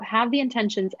have the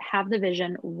intentions, have the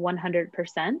vision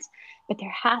 100%, but there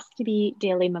has to be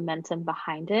daily momentum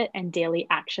behind it and daily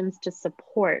actions to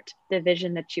support the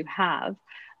vision that you have.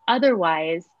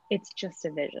 Otherwise, it's just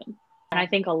a vision. And I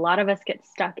think a lot of us get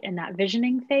stuck in that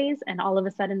visioning phase, and all of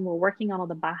a sudden we're working on all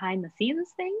the behind the scenes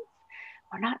things.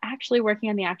 We're not actually working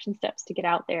on the action steps to get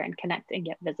out there and connect and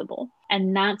get visible.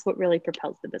 And that's what really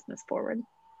propels the business forward.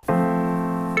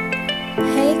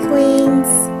 Hey, queens.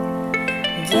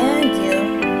 Yeah,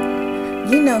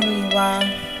 you know who you are.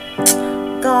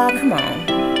 God, come on.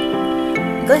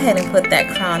 Go ahead and put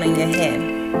that crown on your head.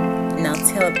 Now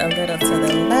tilt a little to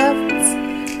the left.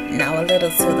 Now a little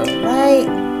to the right.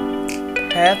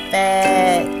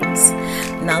 Perfect.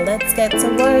 Now let's get to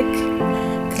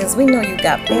work, because we know you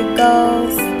got big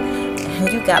goals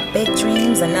and you got big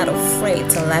dreams and not afraid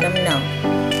to let them know.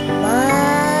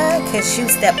 Why? Because you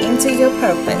step into your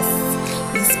purpose,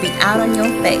 you speak out on your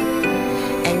faith,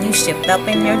 and you shift up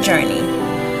in your journey,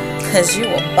 because you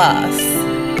a boss.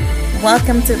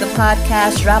 Welcome to the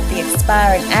podcast Drop the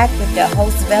Expire and Act with your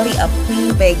host Veli of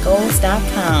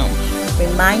QueenBayGoals.com.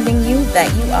 Reminding you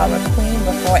that you are a queen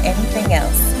before anything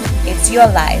else. It's your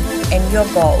life and your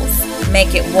goals.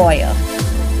 Make it royal.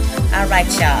 All right,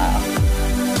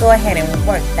 y'all. Go ahead and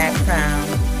work that crown.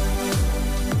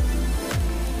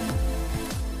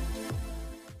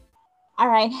 All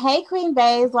right. Hey, Queen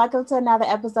Bays. Welcome to another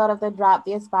episode of the Drop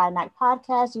the Aspire and Act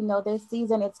podcast. You know, this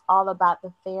season, it's all about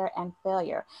the fear and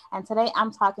failure. And today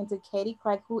I'm talking to Katie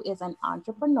Craig, who is an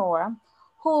entrepreneur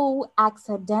who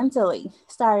accidentally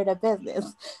started a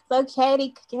business. So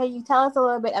Katie, can you tell us a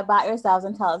little bit about yourselves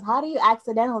and tell us, how do you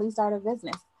accidentally start a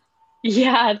business?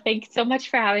 Yeah, thanks so much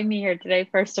for having me here today,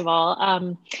 first of all.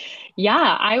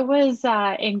 I was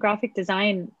in graphic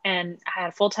design and I had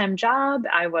a full-time job.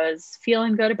 I was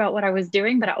feeling good about what I was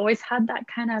doing, but I always had that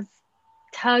kind of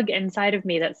tug inside of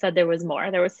me that said there was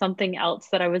more. There was something else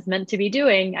that I was meant to be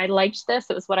doing. I liked this.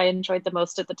 It was what I enjoyed the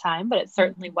most at the time, but it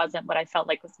certainly wasn't what I felt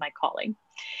like was my calling.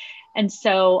 And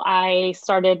so I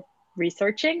started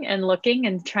researching and looking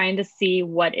and trying to see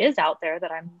what is out there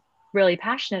that I'm really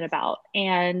passionate about,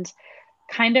 and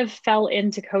kind of fell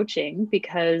into coaching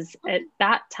because at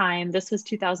that time, this was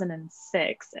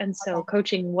 2006. And so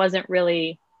coaching wasn't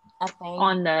really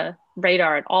on the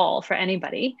radar at all for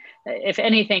anybody. If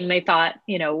anything, they thought,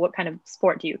 what kind of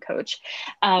sport do you coach?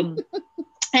 And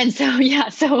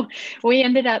so we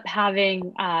ended up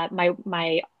having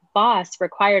my boss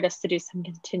required us to do some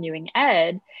continuing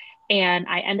ed. And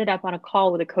I ended up on a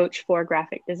call with a coach for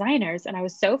graphic designers. And I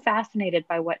was so fascinated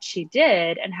by what she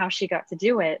did and how she got to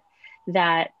do it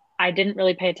that I didn't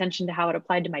really pay attention to how it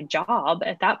applied to my job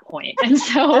at that point. And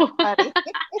so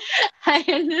I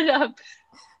ended up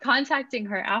contacting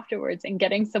her afterwards and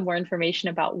getting some more information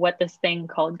about what this thing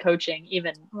called coaching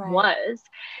even was.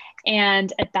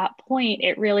 And at that point,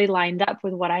 it really lined up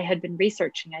with what I had been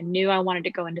researching. I knew I wanted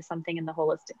to go into something in the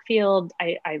holistic field.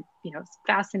 I was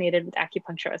fascinated with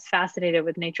acupuncture. I was fascinated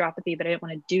with naturopathy, but I didn't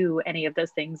want to do any of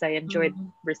those things. I enjoyed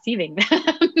receiving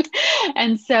them.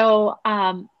 And so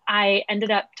I ended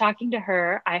up talking to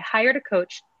her. I hired a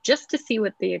coach just to see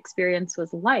what the experience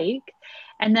was like.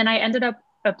 And then I ended up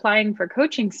applying for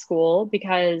coaching school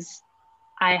because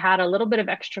I had a little bit of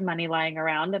extra money lying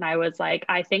around, and I was like,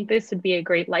 I think this would be a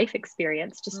great life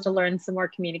experience just to learn some more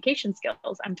communication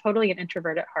skills. I'm totally an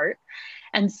introvert at heart.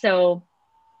 And so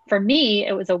for me,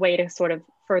 it was a way to sort of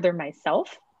further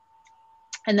myself.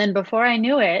 And then before I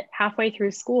knew it, halfway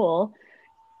through school,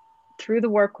 through the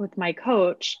work with my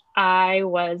coach, I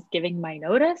was giving my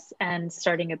notice and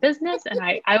starting a business. And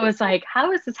I was like,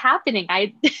 how is this happening?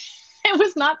 I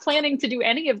was not planning to do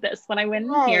any of this when I went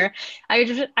in here.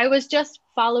 I was just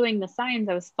following the signs.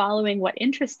 I was following what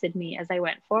interested me as I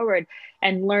went forward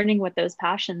and learning what those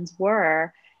passions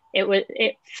were.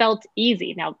 It felt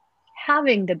easy. Now,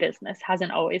 having the business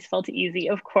hasn't always felt easy,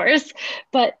 of course,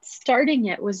 but starting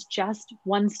it was just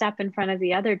one step in front of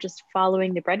the other, just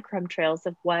following the breadcrumb trails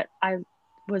of what I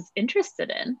was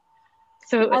interested in.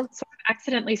 So it sort of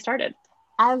accidentally started.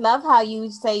 I love how you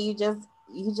say you just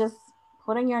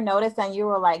put in your notice and you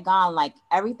were like gone. Like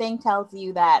everything tells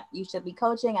you that you should be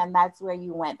coaching, and that's where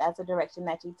you went. That's the direction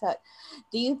that you took.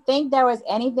 Do you think there was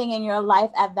anything in your life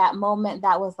at that moment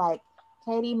that was like,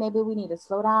 Katie, maybe we need to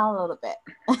slow down a little bit?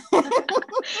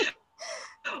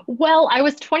 Well, I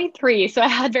was 23, so I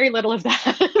had very little of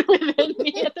that within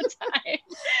me at the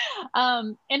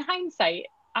time. In hindsight,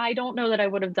 I don't know that I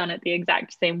would have done it the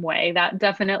exact same way. That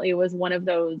definitely was one of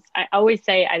those. I always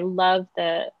say I love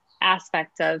the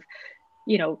aspect of,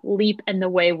 leap and the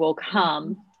way will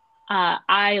come.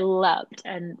 I loved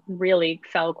and really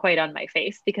fell quite on my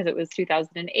face because it was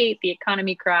 2008, the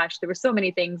economy crashed. There were so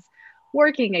many things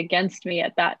working against me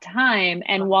at that time.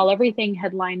 And while everything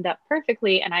had lined up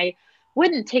perfectly, and I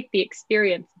wouldn't take the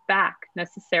experience back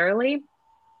necessarily,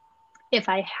 if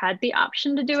I had the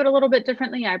option to do it a little bit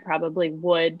differently, I probably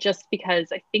would, just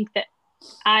because I think that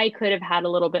I could have had a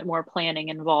little bit more planning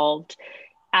involved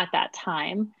at that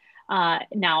time.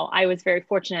 Now, I was very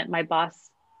fortunate. My boss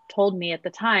told me at the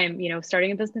time,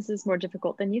 starting a business is more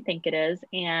difficult than you think it is.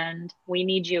 And we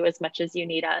need you as much as you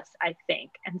need us, I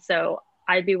think. And so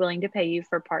I'd be willing to pay you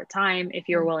for part-time if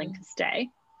you're willing to stay.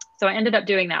 So I ended up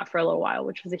doing that for a little while,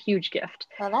 which was a huge gift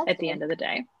at the end of the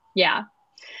day. Yeah.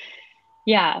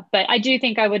 Yeah, but I do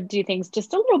think I would do things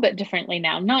just a little bit differently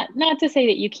now. Not to say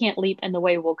that you can't leap and the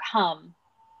way will come,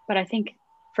 but I think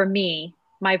for me,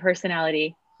 my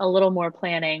personality, a little more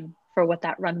planning for what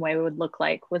that runway would look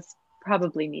like was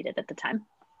probably needed at the time.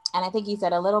 And I think you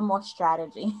said a little more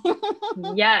strategy.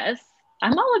 Yes,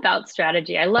 I'm all about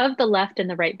strategy. I love the left and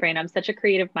the right brain. I'm such a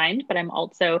creative mind, but I'm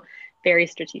also very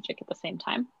strategic at the same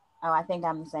time. Oh, I think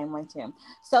I'm the same way too.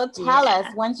 So tell us,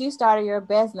 once you started your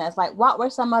business, like what were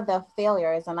some of the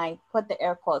failures? And I put the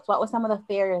air quotes. What were some of the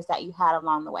failures that you had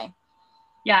along the way?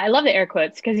 Yeah, I love the air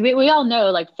quotes because we all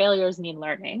know like failures mean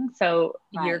learning. So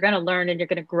you're going to learn and you're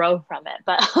going to grow from it.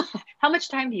 But how much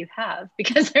time do you have?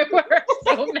 Because there were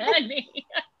so many,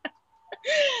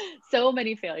 so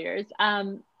many failures.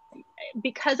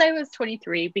 Because I was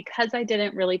 23, because I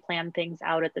didn't really plan things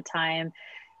out at the time,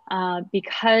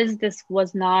 because this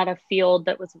was not a field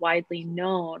that was widely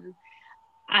known,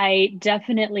 I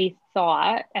definitely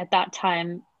thought at that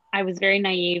time, I was very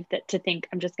naive to think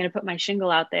I'm just going to put my shingle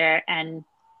out there and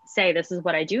say, this is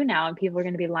what I do now. And people are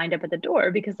going to be lined up at the door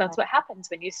because that's what happens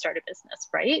when you start a business,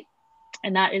 right?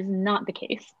 And that is not the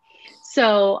case.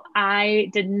 So I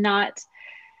did not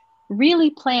really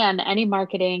plan any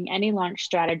marketing, any launch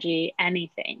strategy,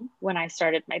 anything when I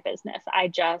started my business. I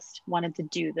just wanted to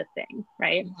do the thing,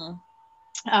 right?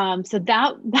 So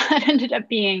that ended up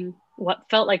being what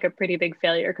felt like a pretty big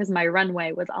failure because my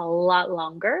runway was a lot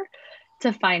longer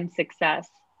to find success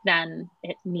than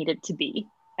it needed to be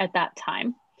at that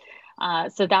time.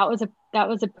 So that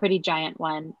was a pretty giant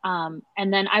one.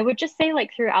 And then I would just say,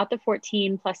 like, throughout the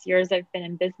 14 plus years I've been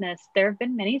in business, there have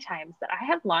been many times that I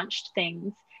have launched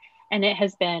things and it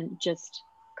has been just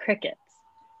crickets.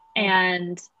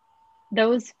 And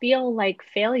those feel like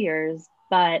failures.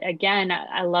 But again,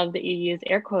 I love that you use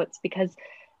air quotes because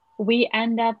we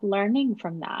end up learning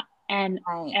from that. And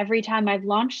every time I've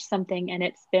launched something and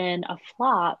it's been a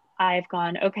flop, I've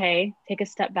gone, okay, take a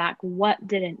step back. What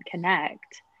didn't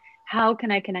connect? How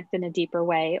can I connect in a deeper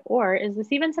way? Or is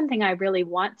this even something I really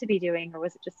want to be doing? Or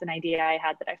was it just an idea I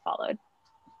had that I followed?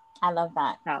 I love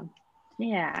that. So,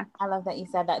 yeah. I love that you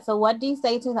said that. So what do you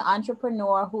say to the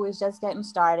entrepreneur who is just getting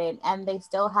started and they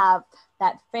still have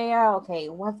that fear? Okay,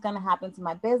 what's going to happen to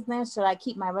my business? Should I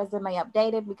keep my resume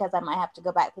updated because I might have to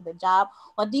go back to the job?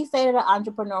 What do you say to the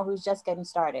entrepreneur who's just getting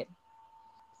started?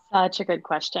 Such a good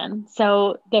question.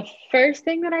 So the first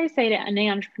thing that I say to any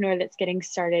entrepreneur that's getting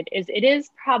started is it is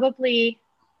probably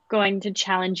going to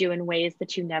challenge you in ways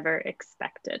that you never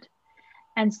expected.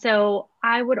 And so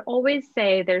I would always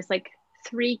say there's like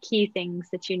 3 key things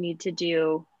that you need to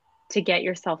do to get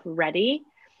yourself ready.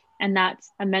 And that's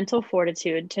a mental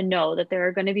fortitude to know that there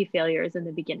are going to be failures in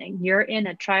the beginning. You're in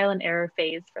a trial and error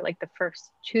phase for like the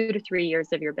first 2 to 3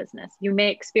 years of your business. You may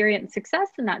experience success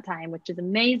in that time, which is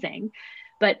amazing,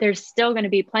 but there's still going to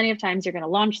be plenty of times you're going to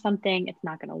launch something, it's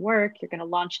not going to work, you're going to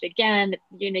launch it again.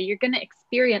 You're going to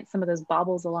experience some of those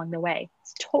bobbles along the way.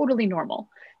 It's totally normal.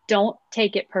 Don't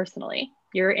take it personally.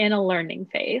 You're in a learning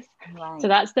phase. So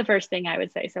that's the first thing I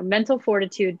would say. So mental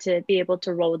fortitude to be able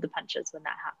to roll with the punches when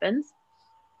that happens.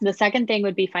 The second thing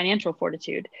would be financial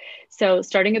fortitude. So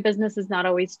starting a business is not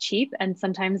always cheap. And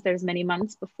sometimes there's many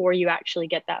months before you actually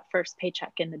get that first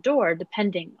paycheck in the door,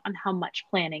 depending on how much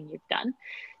planning you've done.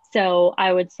 So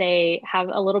I would say have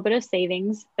a little bit of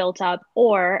savings built up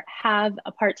or have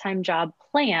a part-time job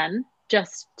plan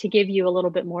just to give you a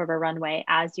little bit more of a runway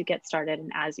as you get started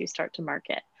and as you start to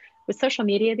market. With social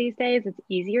media these days, it's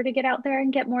easier to get out there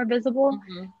and get more visible,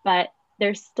 but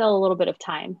there's still a little bit of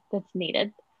time that's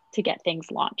needed to get things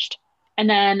launched. And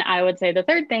then I would say the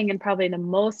third thing, and probably the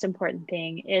most important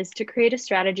thing, is to create a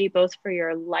strategy both for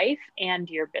your life and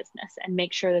your business and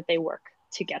make sure that they work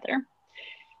together.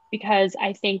 Because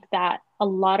I think that a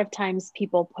lot of times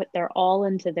people put their all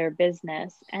into their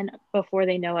business and before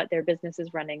they know it, their business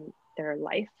is running their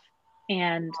life.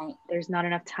 And there's not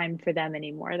enough time for them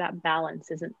anymore. That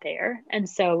balance isn't there. And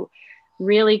so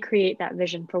really create that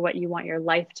vision for what you want your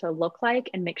life to look like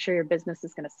and make sure your business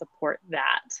is going to support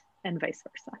that and vice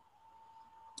versa.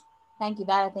 Thank you.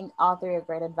 That I think all three are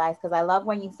great advice because I love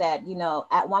when you said,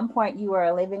 at one point you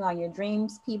were living on your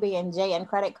dreams, PB&J, and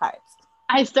credit cards.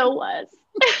 I so was.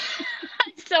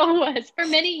 I so was for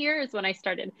many years when I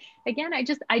started. Again, I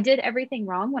did everything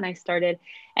wrong when I started.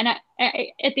 And at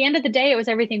the end of the day, it was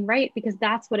everything right because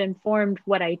that's what informed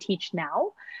what I teach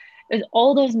now. It was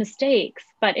all those mistakes,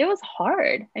 but it was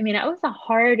hard. I mean, it was a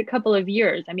hard couple of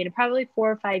years. I mean, probably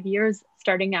 4 or 5 years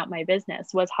starting out my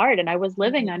business was hard. And I was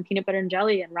living on peanut butter and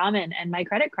jelly and ramen and my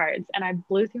credit cards. And I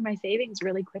blew through my savings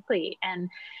really quickly. And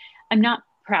I'm not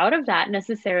proud of that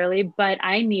necessarily, but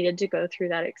I needed to go through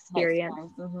that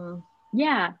experience.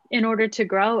 Yeah, in order to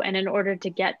grow and in order to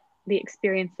get the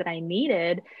experience that I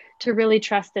needed to really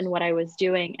trust in what I was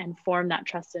doing and form that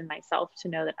trust in myself to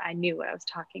know that I knew what I was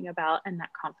talking about and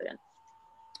that confidence.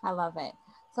 I love it.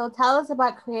 So tell us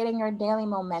about creating your daily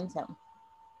momentum.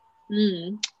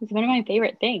 It's one of my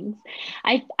favorite things.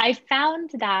 I found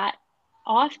that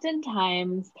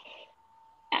oftentimes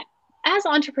as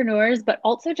entrepreneurs, but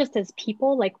also just as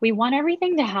people, like we want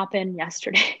everything to happen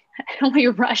yesterday. And we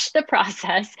rush the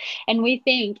process and we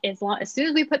think as soon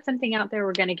as we put something out there,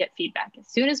 we're going to get feedback. As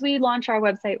soon as we launch our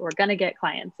website, we're going to get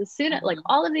clients. As soon as like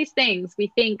all of these things,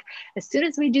 we think as soon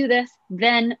as we do this,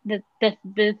 then the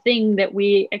thing that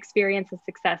we experience as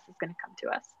success is going to come to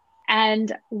us.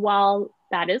 And while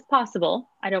that is possible,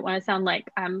 I don't want to sound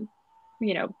like I'm,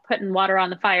 putting water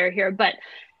on the fire here, but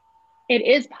it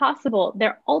is possible.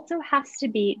 There also has to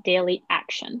be daily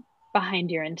action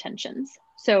behind your intentions.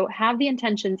 So have the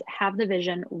intentions, have the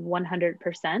vision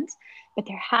 100%, but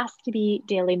there has to be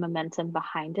daily momentum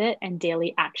behind it and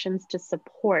daily actions to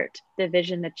support the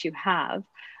vision that you have.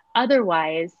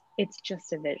 Otherwise, it's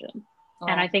just a vision. Oh.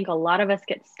 And I think a lot of us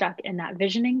get stuck in that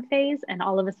visioning phase, and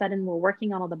all of a sudden we're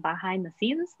working on all the behind the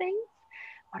scenes things.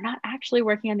 We're not actually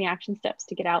working on the action steps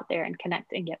to get out there and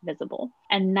connect and get visible.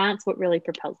 And that's what really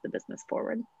propels the business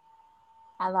forward.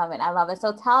 I love it. I love it.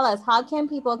 So tell us, how can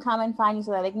people come and find you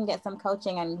so that they can get some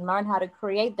coaching and learn how to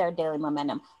create their daily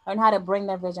momentum, learn how to bring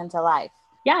their vision to life?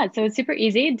 Yeah, so it's super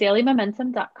easy.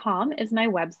 dailymomentum.com is my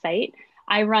website.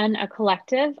 I run a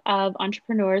collective of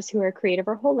entrepreneurs who are creative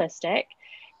or holistic.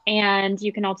 And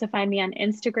you can also find me on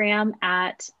Instagram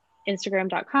at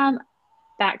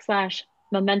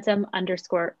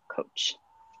instagram.com/momentum_coach.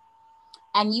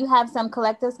 And you have some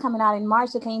collectives coming out in March.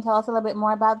 So can you tell us a little bit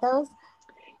more about those?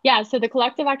 Yeah, so the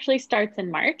collective actually starts in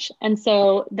March. And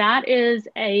so that is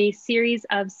a series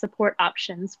of support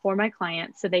options for my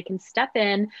clients so they can step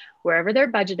in wherever their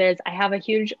budget is. I have a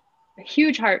huge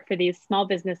heart for these small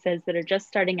businesses that are just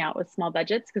starting out with small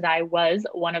budgets, because I was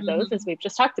one of those, as we've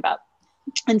just talked about.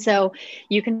 And so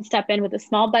you can step in with a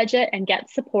small budget and get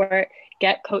support,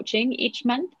 get coaching each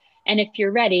month. And if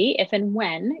you're ready, if and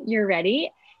when you're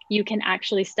ready, you can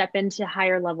actually step into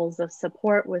higher levels of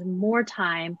support with more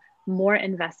time, more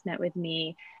investment with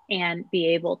me, and be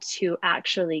able to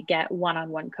actually get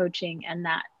one-on-one coaching and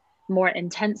that more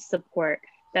intense support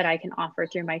that I can offer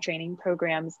through my training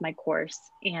programs, my course,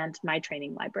 and my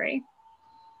training library.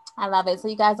 I love it. So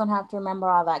you guys don't have to remember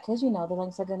all that because the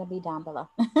links are going to be down below.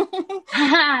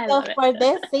 So for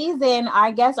this season,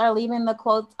 our guests are leaving the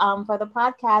quotes for the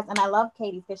podcast. And I love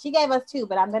Katie's because she gave us two,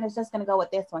 but I'm just going to go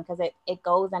with this one because it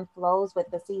goes and flows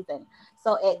with the season.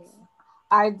 So it's,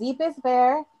 our deepest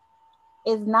fear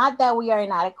is not that we are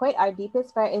inadequate. Our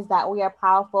deepest fear is that we are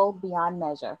powerful beyond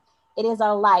measure. It is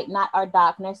our light, not our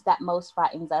darkness, that most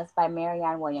frightens us, by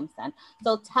Marianne Williamson.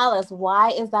 So tell us, why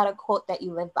is that a quote that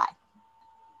you live by?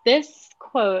 This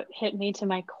quote hit me to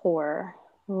my core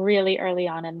really early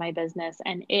on in my business.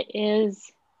 And it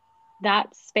is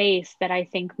that space that I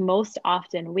think most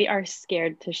often we are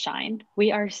scared to shine.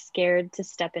 We are scared to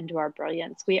step into our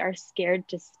brilliance. We are scared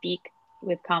to speak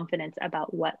with confidence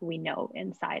about what we know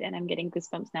inside. And I'm getting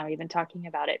goosebumps now even talking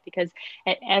about it, because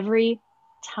at every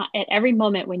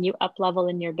moment when you up level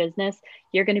in your business,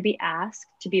 you're going to be asked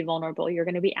to be vulnerable. You're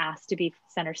going to be asked to be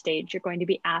center stage. You're going to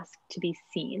be asked to be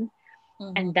seen.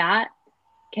 And that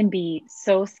can be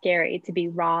so scary, to be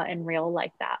raw and real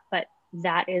like that. But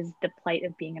that is the plight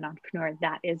of being an entrepreneur.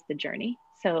 That is the journey.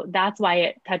 So that's why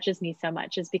it touches me so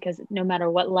much, is because no matter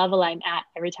what level I'm at,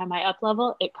 every time I up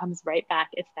level, it comes right back.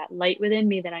 It's that light within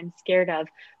me that I'm scared of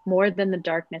more than the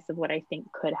darkness of what I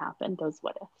think could happen, those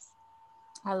what ifs.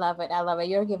 I love it. I love it.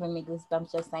 You're giving me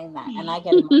goosebumps just saying that. And I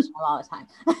get emotional all the time.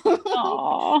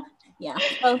 Aww. Yeah.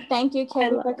 So thank you,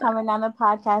 Katie, for coming on the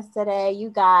podcast today. You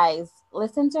guys,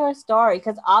 listen to her story,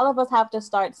 because all of us have to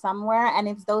start somewhere. And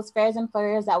it's those fears and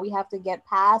failures that we have to get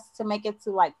past to make it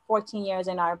to like 14 years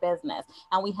in our business.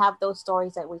 And we have those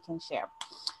stories that we can share.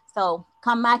 So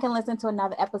come back and listen to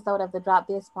another episode of the Drop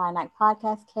the Aspire Night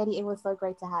podcast. Katie, it was so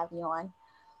great to have you on.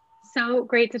 So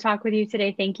great to talk with you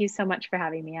today. Thank you so much for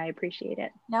having me. I appreciate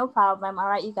it. No problem. All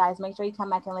right, you guys, make sure you come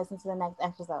back and listen to the next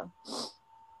episode.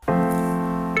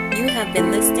 You have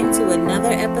been listening to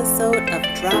another episode of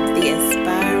Drop the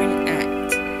Aspiring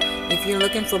Act. If you're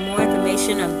looking for more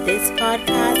information on this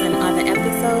podcast and other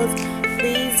episodes,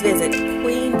 please visit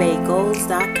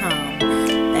queenbaegoals.com.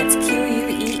 That's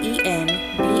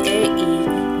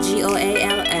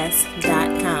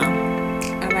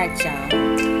QueenBaeGoals.com. All right, y'all.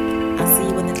 I'll see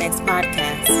you in the next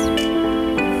podcast.